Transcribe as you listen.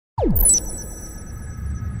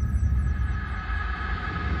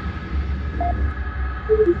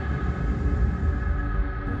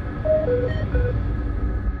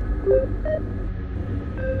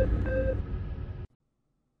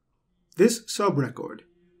This subrecord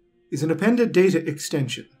is an appended data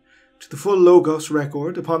extension to the full Logos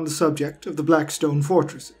record upon the subject of the Blackstone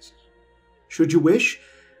Fortresses. Should you wish,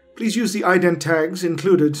 please use the ident tags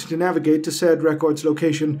included to navigate to said record's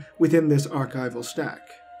location within this archival stack.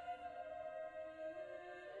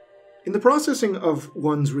 In the processing of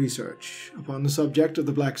one's research upon the subject of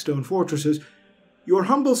the Blackstone Fortresses, your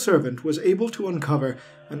humble servant was able to uncover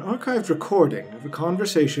an archived recording of a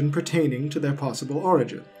conversation pertaining to their possible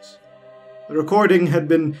origins. The recording had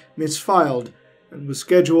been misfiled and was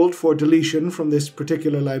scheduled for deletion from this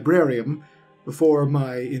particular librarium before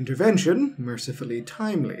my intervention, mercifully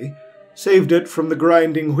timely, saved it from the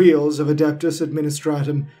grinding wheels of Adeptus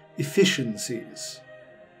Administratum efficiencies.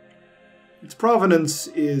 Its provenance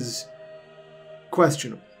is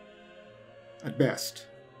questionable, at best,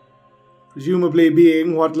 presumably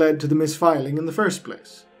being what led to the misfiling in the first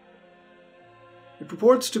place. It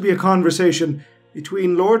purports to be a conversation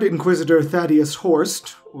between Lord Inquisitor Thaddeus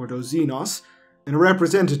Horst, Ordo Xenos, and a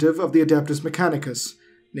representative of the Adeptus Mechanicus,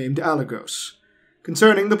 named Alagos,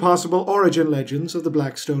 concerning the possible origin legends of the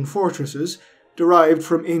Blackstone Fortresses derived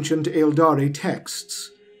from ancient Eldari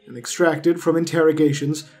texts and extracted from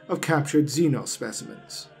interrogations of captured Xenos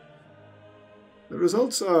specimens. The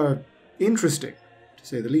results are interesting, to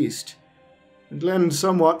say the least, and lend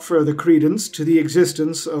somewhat further credence to the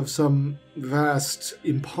existence of some vast,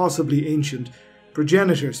 impossibly ancient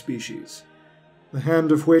progenitor species, the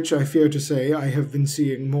hand of which I fear to say I have been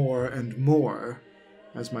seeing more and more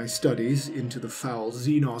as my studies into the foul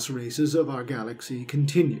Xenos races of our galaxy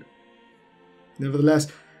continue. Nevertheless,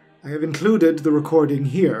 I have included the recording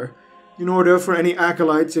here in order for any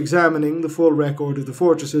acolytes examining the full record of the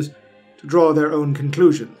fortresses to draw their own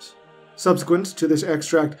conclusions. Subsequent to this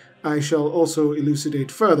extract, I shall also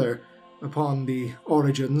elucidate further upon the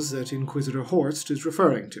origins that Inquisitor Horst is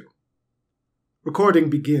referring to. Recording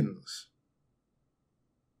begins.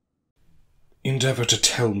 Endeavor to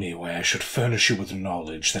tell me why I should furnish you with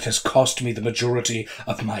knowledge that has cost me the majority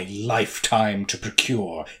of my lifetime to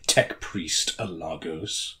procure, Tech Priest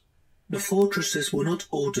Alagos. The fortresses were not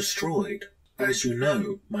all destroyed, as you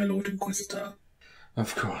know, my Lord Inquisitor.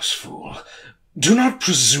 Of course, fool. Do not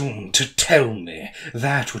presume to tell me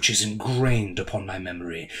that which is ingrained upon my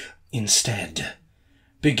memory. Instead,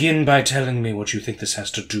 begin by telling me what you think this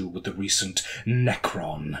has to do with the recent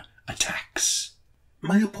Necron attacks.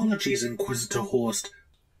 My apologies, Inquisitor Horst.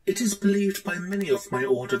 It is believed by many of my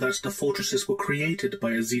order that the fortresses were created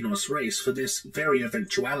by a Xenos race for this very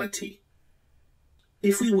eventuality.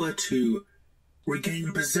 If we were to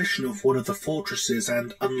regain possession of one of the fortresses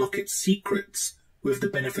and unlock its secrets, with the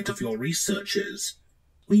benefit of your researches,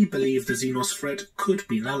 we believe the Xenos threat could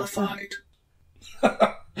be nullified.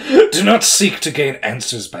 Do not seek to gain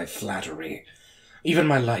answers by flattery. Even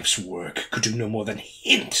my life's work could do no more than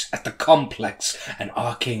hint at the complex and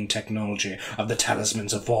arcane technology of the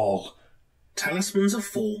Talismans of Vaul. Talismans of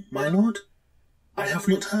Vaul, my lord? I have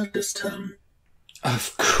not heard this term.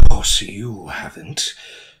 Of course you haven't.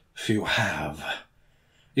 Few have.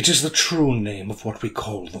 It is the true name of what we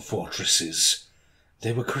call the fortresses.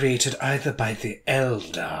 They were created either by the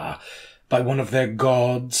Eldar, by one of their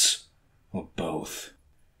gods, or both.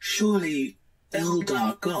 Surely,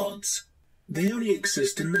 Eldar gods? They only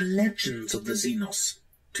exist in the legends of the Xenos,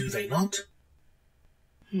 do they not?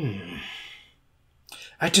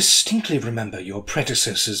 I distinctly remember your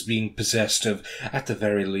predecessors being possessed of, at the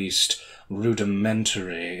very least,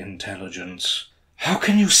 rudimentary intelligence. How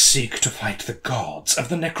can you seek to fight the gods of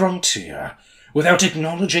the Necrontyr without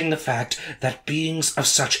acknowledging the fact that beings of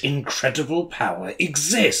such incredible power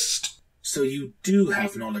exist? So you do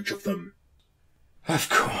have knowledge of them? Of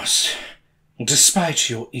course. Despite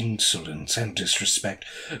your insolence and disrespect,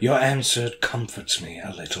 your answer comforts me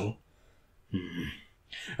a little.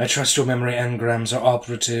 I trust your memory engrams are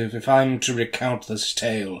operative. If I'm to recount this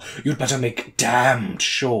tale, you'd better make damned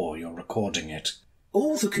sure you're recording it.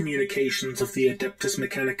 All the communications of the Adeptus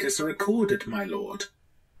Mechanicus are recorded, my lord.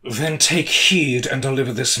 Then take heed and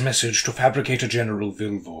deliver this message to Fabricator General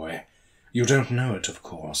Vilvoy. You don't know it, of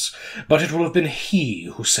course, but it will have been he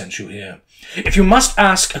who sent you here. If you must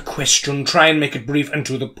ask a question, try and make it brief and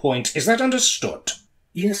to the point. Is that understood?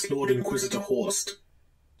 Yes, Lord Inquisitor Horst.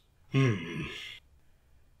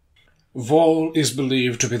 Vaul is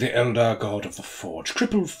believed to be the Eldar god of the Forge,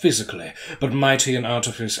 crippled physically, but mighty in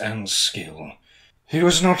artifice and skill. He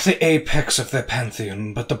was not the apex of their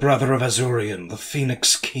pantheon, but the brother of Azurian, the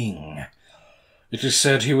Phoenix King. It is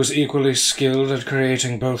said he was equally skilled at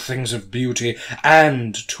creating both things of beauty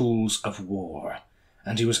and tools of war,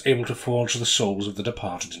 and he was able to forge the souls of the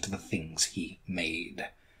departed into the things he made.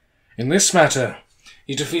 In this matter,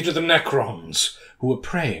 He defeated the Necrons, who were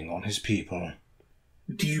preying on his people.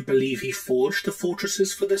 Do you believe he forged the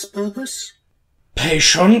fortresses for this purpose?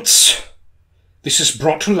 Patience! This is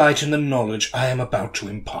brought to light in the knowledge I am about to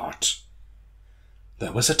impart.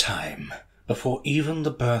 There was a time, before even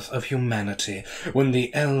the birth of humanity, when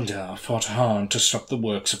the Eldar fought hard to stop the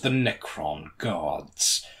works of the Necron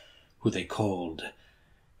gods, who they called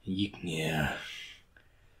Yggnir.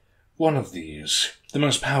 One of these, the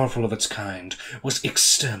most powerful of its kind, was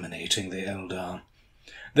exterminating the Eldar.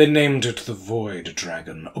 They named it the Void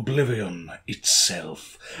Dragon, Oblivion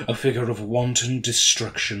itself, a figure of wanton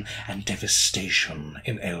destruction and devastation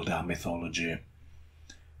in Eldar mythology.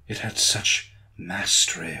 It had such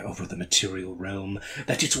mastery over the material realm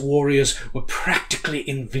that its warriors were practically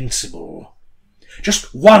invincible.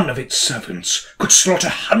 Just one of its servants could slaughter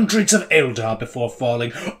hundreds of Eldar before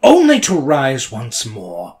falling, only to rise once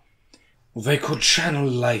more. They could channel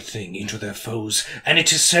lightning into their foes, and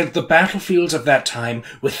it is said the battlefields of that time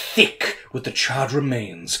were thick with the charred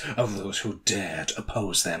remains of those who dared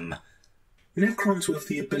oppose them. Necrons with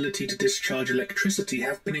the ability to discharge electricity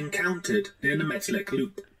have been encountered near the metallic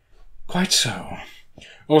loop. Quite so.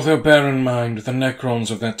 Although bear in mind the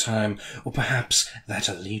Necrons of that time, or perhaps that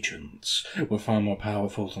allegiance, were far more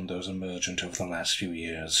powerful than those emergent over the last few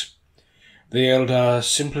years. The Eldar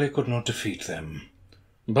simply could not defeat them.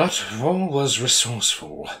 But Vaul was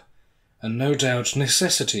resourceful, and no doubt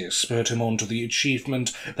necessity spurred him on to the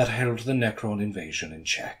achievement that held the Necron invasion in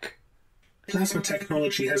check. Plasma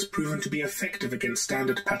technology has proven to be effective against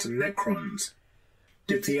standard pattern Necrons.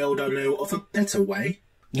 Did the Eldar know of a better way?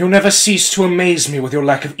 You never cease to amaze me with your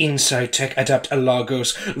lack of insight, Tech Adept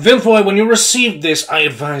Alagos. Vilvoy, when you receive this, I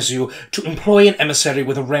advise you to employ an emissary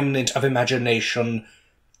with a remnant of imagination.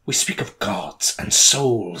 We speak of gods and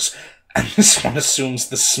souls, and this one assumes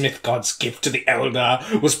the Smith God's gift to the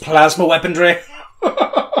Eldar was plasma weaponry.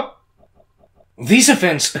 These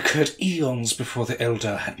events occurred eons before the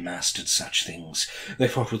Eldar had mastered such things. They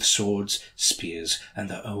fought with swords, spears, and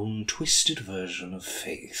their own twisted version of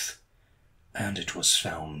faith. And it was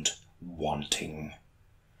found wanting.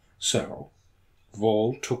 So,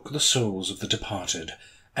 Vaul took the souls of the departed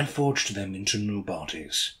and forged them into new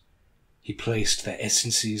bodies. He placed their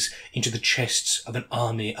essences into the chests of an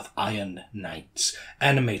army of Iron Knights,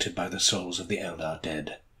 animated by the souls of the Eldar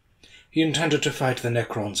dead. He intended to fight the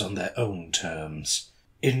Necrons on their own terms.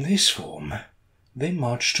 In this form, they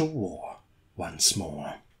marched to war once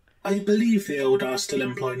more. I believe the Eldar still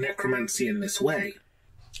employ necromancy in this way.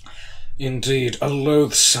 Indeed, a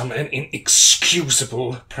loathsome and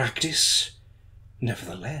inexcusable practice.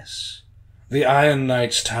 Nevertheless, the Iron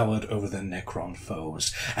Knights towered over their Necron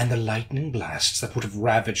foes, and the lightning blasts that would have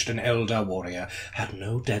ravaged an Eldar warrior had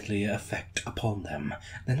no deadlier effect upon them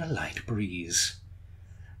than a light breeze.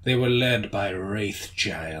 They were led by wraith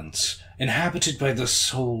giants, inhabited by the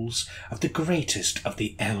souls of the greatest of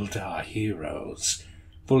the Eldar heroes,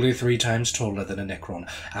 fully 3 times taller than a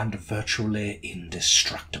Necron and virtually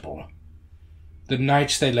indestructible. The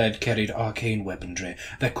knights they led carried arcane weaponry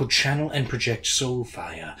that could channel and project soul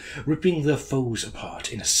fire, ripping their foes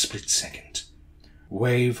apart in a split second.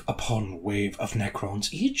 Wave upon wave of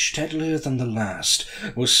Necrons, each deadlier than the last,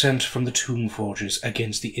 was sent from the tomb forges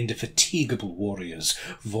against the indefatigable warriors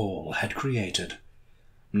Vaul had created.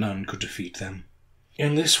 None could defeat them.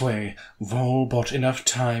 In this way, Vaul bought enough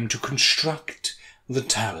time to construct the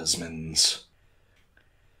Talismans.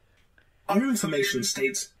 Our information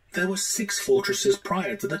states there were 6 fortresses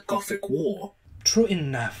prior to the Gothic War. True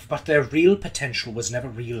enough, but their real potential was never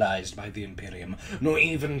realized by the Imperium, nor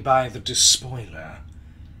even by the Despoiler.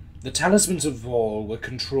 The Talismans of Vaul were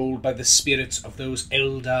controlled by the spirits of those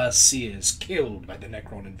Eldar seers killed by the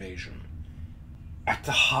Necron invasion. At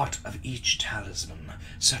the heart of each talisman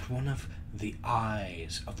sat one of the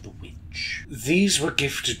eyes of the witch. These were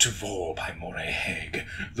gifted to Vaul by Moray Haig,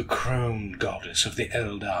 the crone goddess of the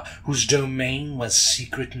Eldar, whose domain was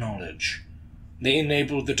secret knowledge. They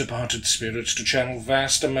enabled the departed spirits to channel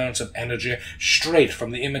vast amounts of energy straight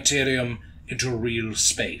from the Immaterium into real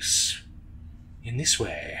space. In this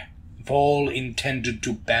way, Vaul intended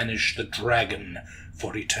to banish the dragon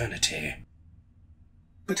for eternity.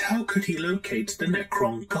 But how could he locate the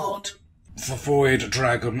Necron god? The Void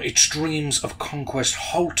Dragon, its dreams of conquest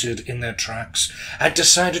halted in their tracks, had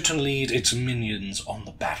decided to lead its minions on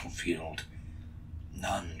the battlefield.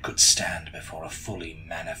 None could stand before a fully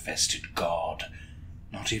manifested god,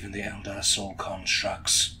 not even the Eldar soul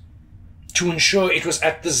constructs. To ensure it was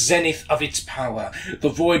at the zenith of its power, the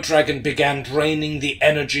Void Dragon began draining the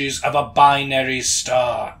energies of a binary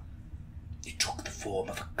star. It took the form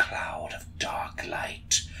of a cloud of dark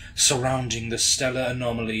light, surrounding the stellar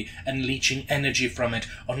anomaly and leeching energy from it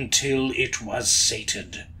until it was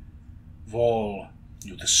sated. Vaul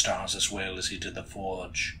knew the stars as well as he did the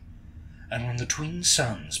forge, and when the twin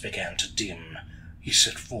suns began to dim, he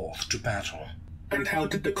set forth to battle. And how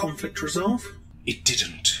did the conflict resolve? It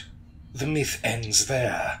didn't. The myth ends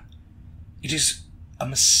there. It is a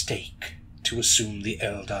mistake to assume the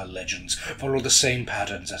Eldar legends follow the same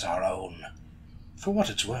patterns as our own. For what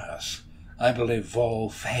it's worth, I believe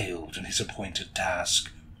Vaul failed in his appointed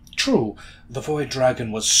task. True, the Void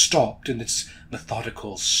Dragon was stopped in its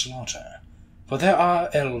methodical slaughter, for there are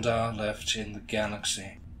Eldar left in the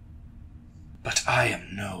galaxy. But I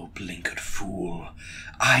am no blinkered fool.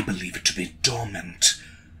 I believe it to be dormant,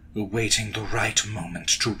 awaiting the right moment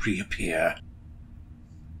to reappear.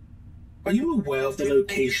 Are you aware of the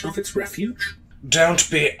location of its refuge? Don't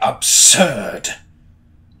be absurd!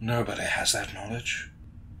 Nobody has that knowledge.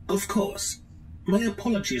 Of course. My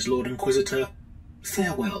apologies, Lord Inquisitor.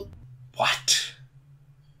 Farewell. What?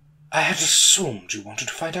 I had assumed you wanted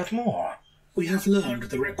to find out more. We have learned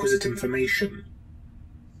the requisite information.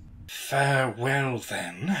 Farewell,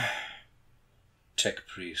 then, Tech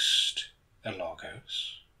Priest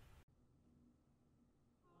Alagos.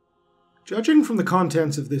 Judging from the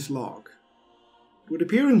contents of this log, it would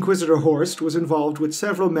appear Inquisitor Horst was involved with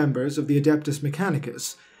several members of the Adeptus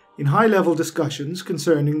Mechanicus in high-level discussions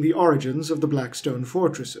concerning the origins of the Blackstone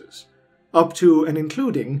Fortresses, up to and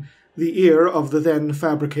including the ear of the then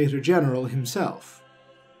Fabricator General himself.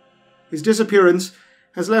 His disappearance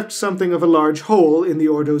has left something of a large hole in the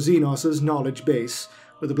Ordo Xenos' knowledge base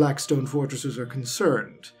where the Blackstone Fortresses are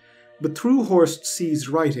concerned, but through Horst's seized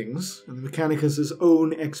writings and the Mechanicus'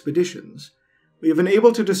 own expeditions, we have been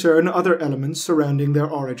able to discern other elements surrounding their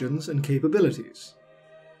origins and capabilities.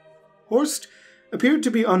 Horst appeared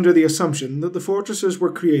to be under the assumption that the fortresses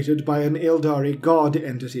were created by an Eldari god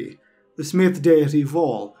entity, the Smith deity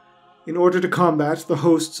Vaul, in order to combat the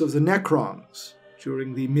hosts of the Necrons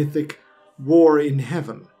during the mythic War in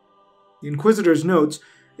Heaven. The Inquisitor's notes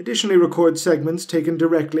additionally record segments taken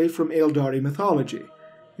directly from Eldari mythology,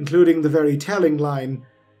 including the very telling line,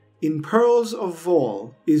 "In pearls of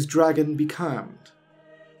Vaul is dragon becalmed,"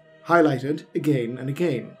 highlighted again and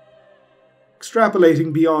again.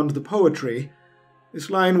 Extrapolating beyond the poetry, this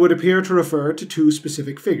line would appear to refer to two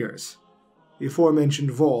specific figures, the aforementioned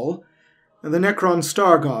Vaul, and the Necron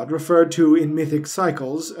star god referred to in mythic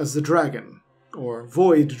cycles as the dragon, or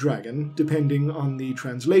void dragon, depending on the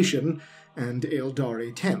translation and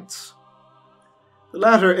Eldari tense. The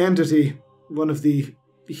latter entity, one of the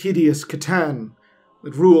hideous Catan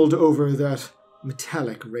that ruled over that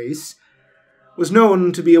metallic race, was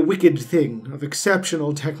known to be a wicked thing of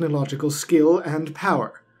exceptional technological skill and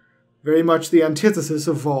power, very much the antithesis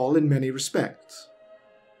of Vaul in many respects.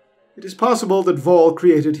 It is possible that Vaul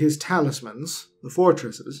created his talismans, the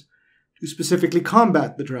fortresses, to specifically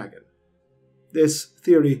combat the dragon. This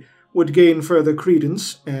theory would gain further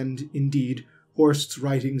credence, and indeed Horst's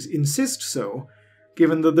writings insist so,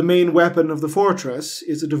 given that the main weapon of the fortress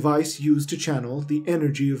is a device used to channel the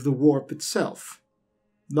energy of the warp itself,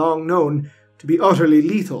 long known to be utterly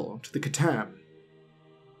lethal to the Catan.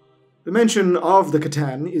 The mention of the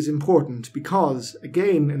Catan is important because,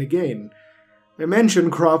 again and again, their mention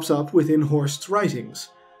crops up within Horst's writings,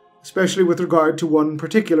 especially with regard to one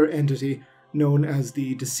particular entity known as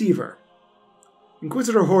the Deceiver.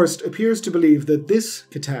 Inquisitor Horst appears to believe that this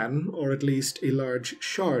Catan, or at least a large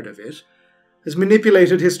shard of it, has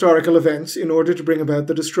manipulated historical events in order to bring about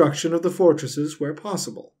the destruction of the fortresses where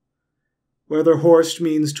possible. Whether Horst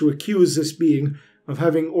means to accuse this being of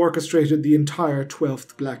having orchestrated the entire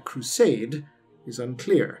 12th Black Crusade is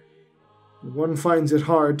unclear, and one finds it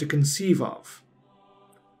hard to conceive of.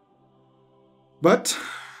 But,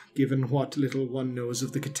 given what little one knows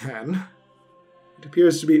of the Catan, it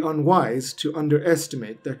appears to be unwise to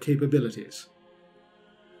underestimate their capabilities.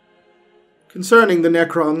 Concerning the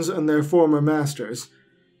Necrons and their former masters,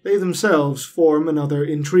 they themselves form another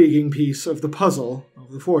intriguing piece of the puzzle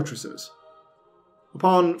of the fortresses.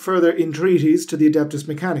 Upon further entreaties to the Adeptus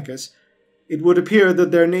Mechanicus, it would appear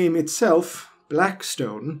that their name itself,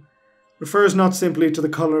 Blackstone, refers not simply to the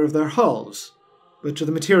color of their hulls, but to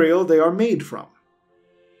the material they are made from.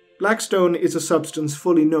 Blackstone is a substance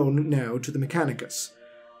fully known now to the Mechanicus,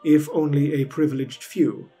 if only a privileged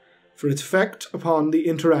few, for its effect upon the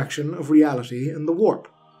interaction of reality and the warp.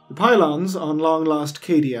 The pylons on long-lost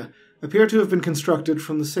Cadia appear to have been constructed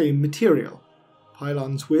from the same material,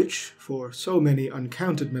 pylons which, for so many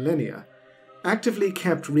uncounted millennia, actively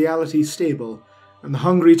kept reality stable and the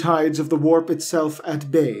hungry tides of the warp itself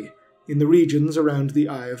at bay in the regions around the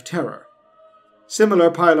Eye of Terror.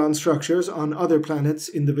 Similar pylon structures on other planets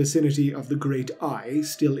in the vicinity of the Great Eye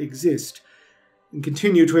still exist, and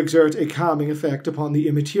continue to exert a calming effect upon the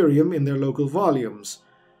immaterium in their local volumes,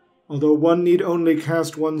 although one need only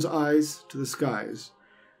cast one's eyes to the skies,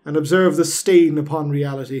 and observe the stain upon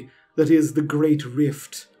reality that is the Great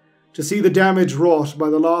Rift, to see the damage wrought by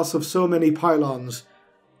the loss of so many pylons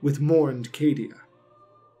with mourned Cadia.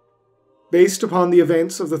 Based upon the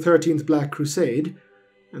events of the 13th Black Crusade,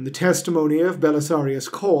 and the testimony of Belisarius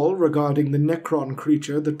Cawl regarding the Necron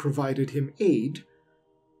creature that provided him aid,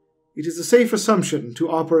 it is a safe assumption to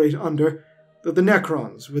operate under that the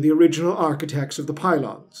Necrons were the original architects of the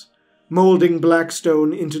pylons, molding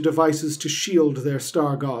Blackstone into devices to shield their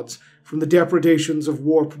star gods from the depredations of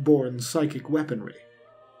warp-born psychic weaponry.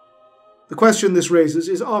 The question this raises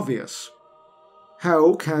is obvious.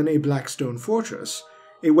 How can a Blackstone fortress,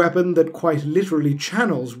 a weapon that quite literally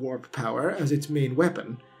channels warp power as its main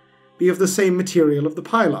weapon, be of the same material of the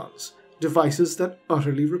pylons, devices that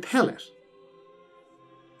utterly repel it?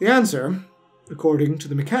 The answer, according to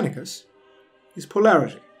the Mechanicus, is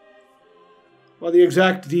polarity. While the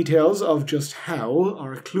exact details of just how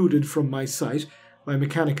are occluded from my sight by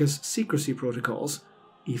Mechanicus secrecy protocols,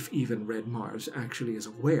 if even Red Mars actually is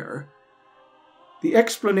aware, the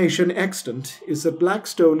explanation extant is that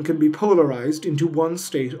Blackstone can be polarized into one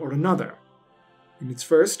state or another. In its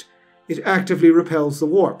first, it actively repels the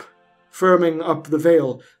warp, firming up the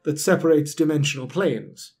veil that separates dimensional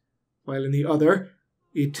planes, while in the other,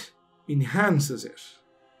 it enhances it,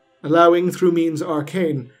 allowing through means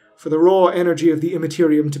arcane for the raw energy of the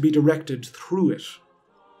immaterium to be directed through it.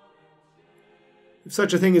 If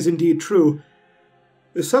such a thing is indeed true,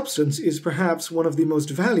 the substance is perhaps one of the most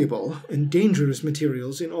valuable and dangerous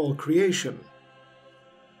materials in all creation.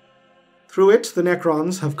 Through it, the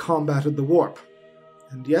Necrons have combated the warp,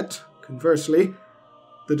 and yet, conversely,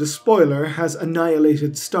 the Despoiler has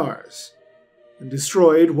annihilated stars, and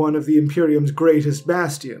destroyed one of the Imperium's greatest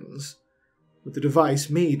bastions, with the device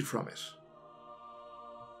made from it.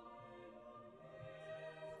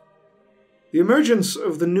 The emergence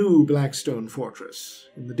of the new Blackstone Fortress,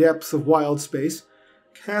 in the depth of wild space,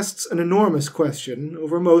 casts an enormous question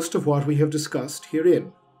over most of what we have discussed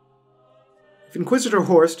herein. If Inquisitor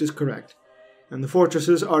Horst is correct, and the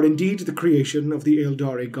fortresses are indeed the creation of the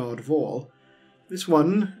Eldari god Vaul, this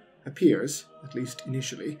one appears, at least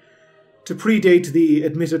initially, to predate the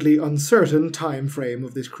admittedly uncertain time frame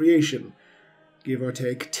of this creation, give or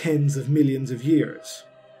take tens of millions of years.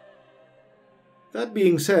 That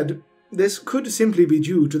being said, this could simply be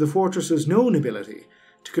due to the fortress's known ability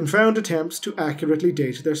to confound attempts to accurately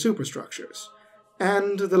date their superstructures,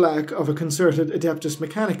 and the lack of a concerted Adeptus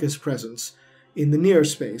Mechanicus presence in the near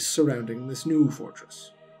space surrounding this new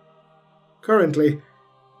fortress. Currently,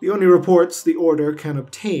 the only reports the Order can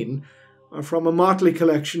obtain are from a motley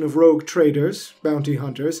collection of rogue traders, bounty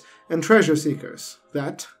hunters, and treasure seekers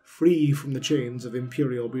that, free from the chains of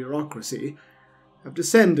imperial bureaucracy, have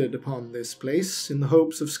descended upon this place in the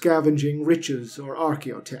hopes of scavenging riches or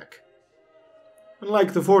archaeotech.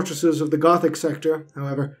 Unlike the fortresses of the Gothic sector,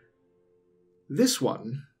 however, this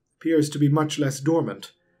one appears to be much less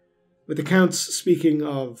dormant, with accounts speaking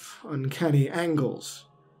of uncanny angles,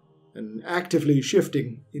 an actively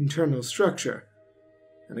shifting internal structure,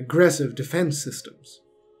 and aggressive defense systems.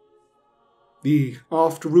 The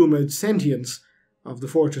oft-rumored sentience of the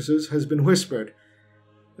fortresses has been whispered,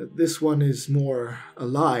 that this one is more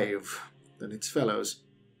alive than its fellows,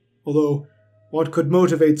 although what could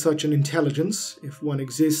motivate such an intelligence, if one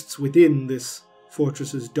exists within this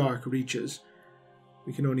fortress's dark reaches,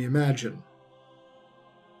 we can only imagine.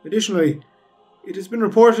 Additionally, it has been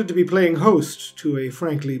reported to be playing host to a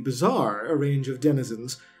frankly bizarre array of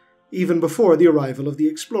denizens, even before the arrival of the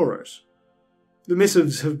explorers. The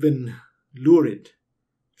missives have been lurid,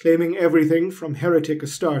 claiming everything from heretic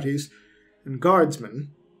Astartes and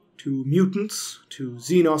guardsmen, to mutants, to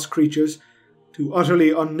Xenos creatures, to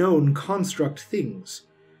utterly unknown construct things,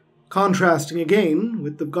 contrasting again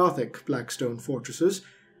with the Gothic Blackstone fortresses,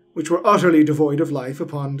 which were utterly devoid of life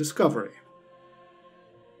upon discovery.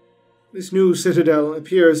 This new citadel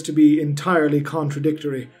appears to be entirely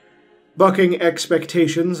contradictory, bucking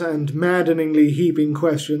expectations and maddeningly heaping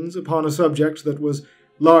questions upon a subject that was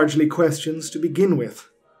largely questions to begin with.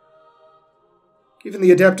 Given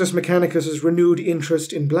the Adeptus Mechanicus' renewed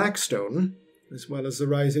interest in Blackstone, as well as the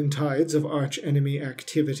rising tides of arch-enemy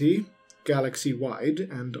activity, galaxy-wide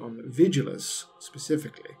and on Vigilus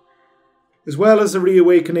specifically, as well as the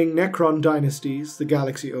reawakening Necron dynasties the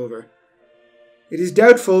galaxy over, it is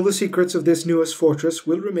doubtful the secrets of this newest fortress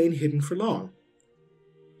will remain hidden for long.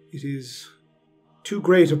 It is too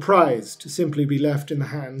great a prize to simply be left in the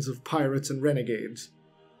hands of pirates and renegades.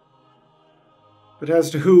 But as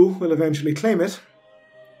to who will eventually claim it,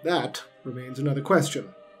 that remains another question,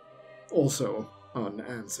 also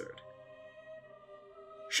unanswered.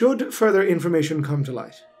 Should further information come to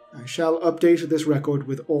light, I shall update this record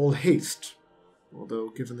with all haste, although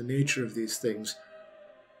given the nature of these things,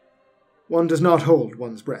 one does not hold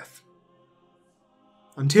one's breath.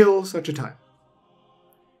 Until such a time.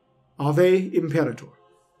 Ave Imperator.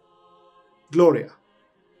 Gloria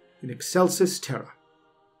in excelsis terra.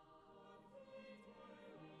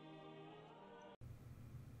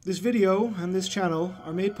 This video and this channel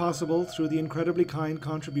are made possible through the incredibly kind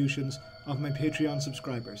contributions of my Patreon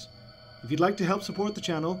subscribers. If you'd like to help support the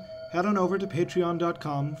channel, head on over to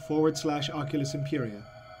patreon.com/Oculus Imperia.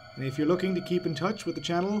 And if you're looking to keep in touch with the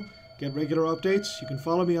channel, get regular updates, you can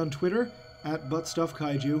follow me on Twitter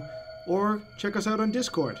 @ButtStuffKaiju, or check us out on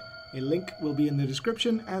Discord. A link will be in the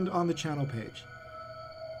description and on the channel page.